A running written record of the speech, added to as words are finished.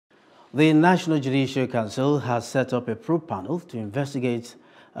The National Judicial Council has set up a probe panel to investigate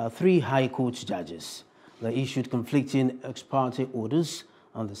 3 High Court judges. They issued conflicting ex parte orders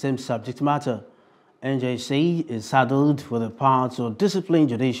on the same subject matter. N.J.C is saddled with the power to discipline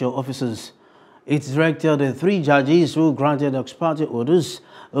judicial officers. It directed the 3 judges who granted ex parte orders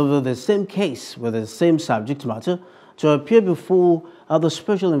over the same case with the same subject matter to appear before the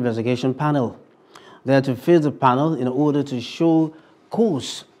Special Investigation Panel. They are to face the panel in order to show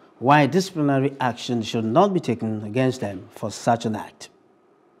cause why disciplinary action should not be taken against them for such an act.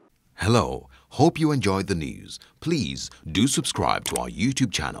 Hello, hope you enjoyed the news. Please do subscribe to our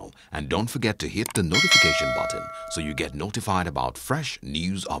YouTube channel and don't forget to hit the notification button so you get notified about fresh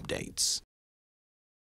news updates.